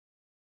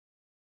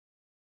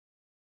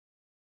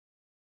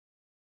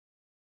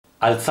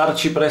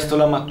Alzarci presto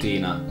la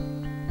mattina,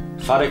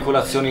 fare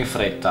colazione in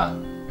fretta,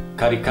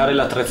 caricare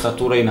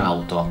l'attrezzatura in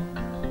auto,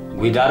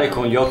 guidare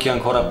con gli occhi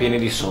ancora pieni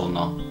di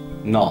sonno.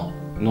 No,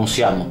 non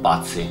siamo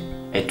pazzi,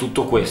 è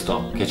tutto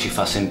questo che ci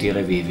fa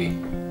sentire vivi.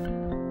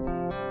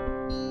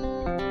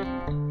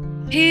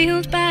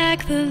 Peeled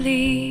back the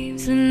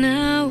leaves and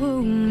now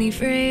only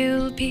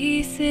frail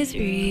pieces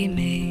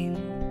remain.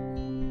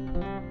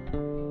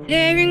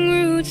 Tearing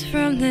roots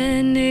from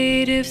the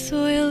native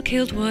soil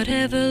killed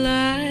whatever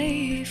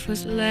life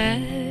was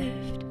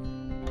left.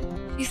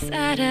 She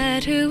sat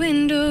at her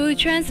window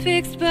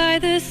transfixed by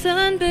the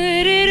sun, but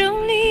it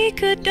only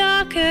could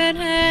darken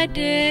her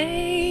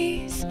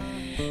days,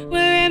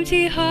 where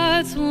empty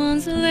hearts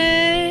once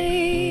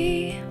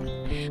lay,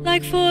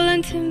 like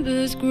fallen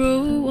timbers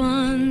grow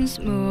once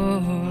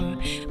more,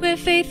 where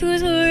faith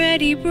was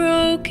already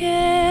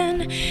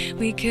broken.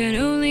 We can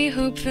only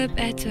hope for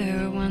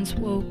better once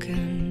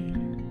woken.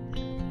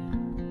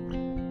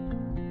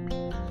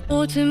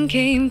 Autumn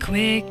came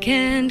quick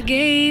and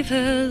gave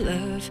her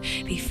love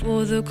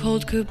before the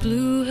cold could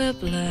blue her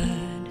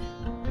blood.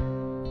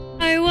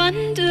 I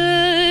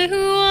wonder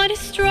what is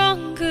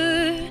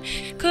stronger,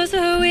 'cause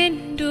her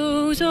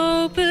window's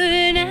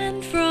open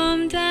and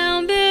from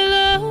down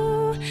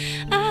below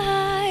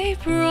I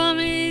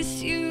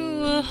promise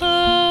you a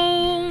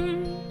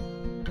home,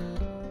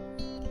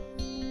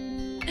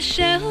 a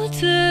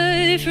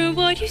shelter from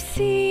what you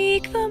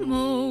seek the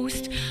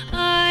most.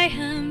 I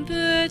am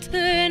but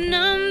the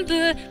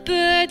number,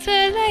 but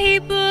a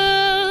label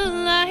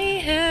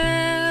I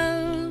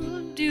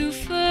held you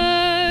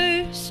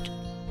first.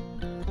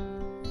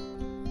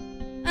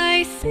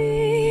 I seek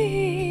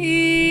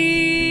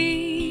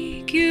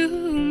you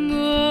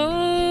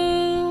most.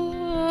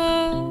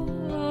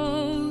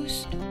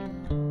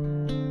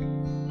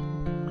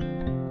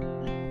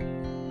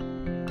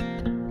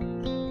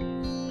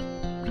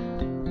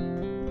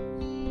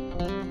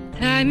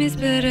 Time is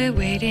but a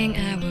waiting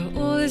hour,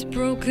 all is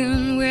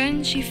broken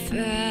when she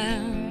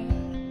fell.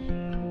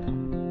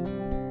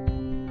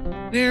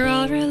 We're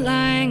all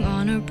relying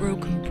on a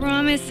broken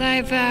promise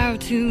I vow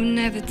to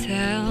never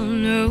tell.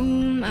 No,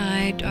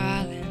 my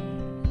darling,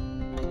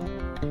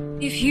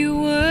 if you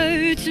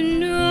were to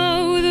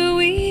know the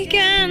weak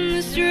and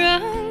the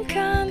strong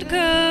can't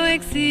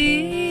coexist,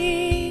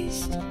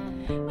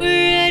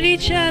 we're at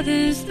each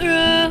other's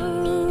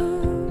throats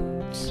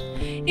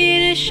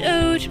in a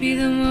show to be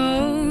the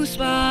most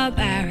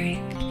barbaric.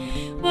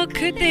 What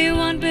could they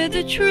want but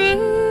the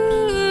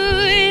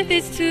truth?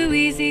 It's too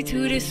easy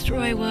to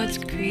destroy what's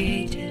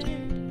created.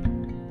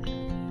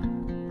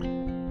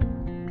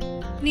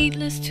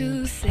 Needless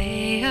to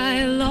say,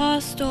 I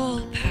lost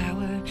all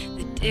power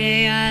the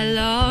day I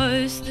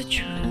lost the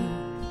truth.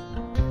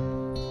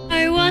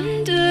 I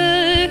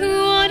wonder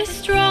what is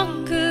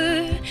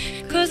stronger,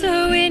 'cause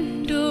the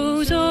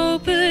window's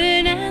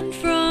open and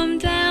from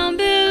down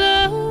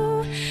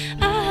below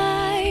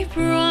I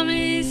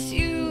promise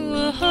you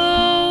a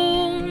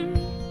home,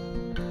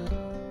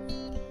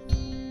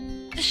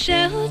 a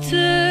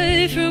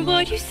shelter from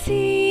what you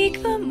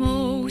seek the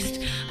most.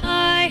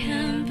 I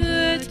am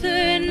but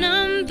the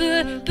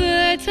number,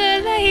 but a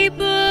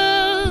label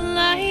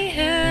I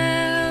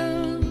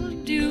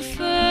held you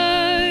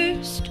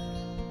first.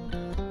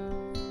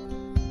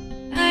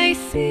 I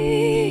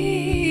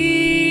seek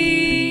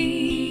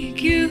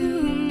you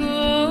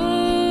most.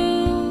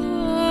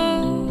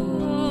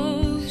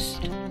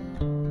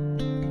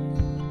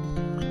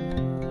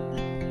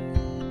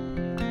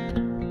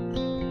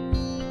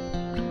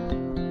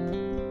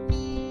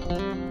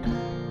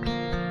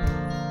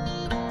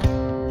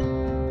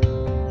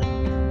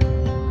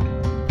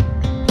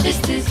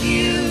 Just as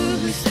you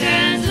who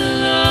stands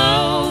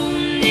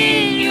alone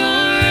in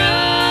your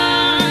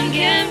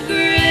unkempt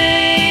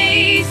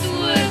grace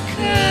would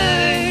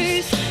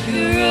curse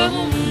your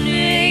own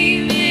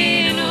name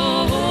in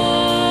a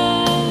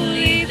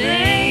holy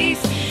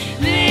place,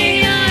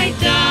 may I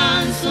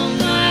dance on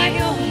my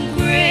own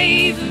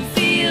grave and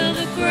feel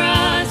the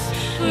grass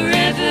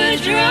forever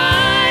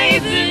dry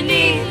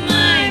beneath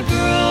my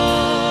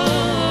broken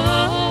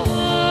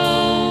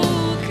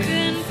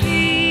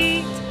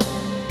feet.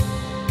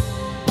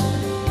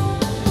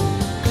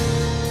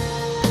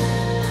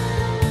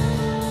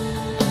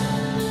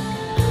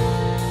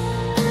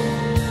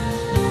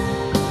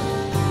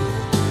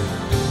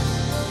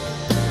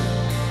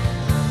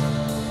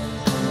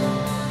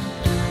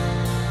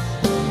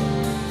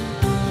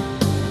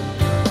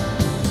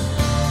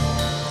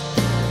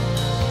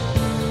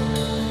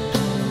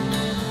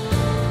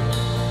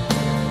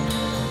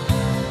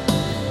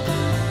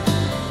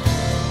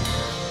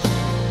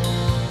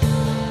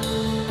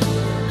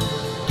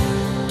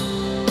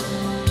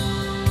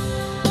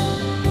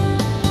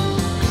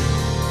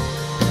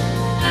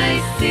 I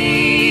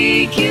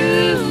seek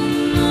you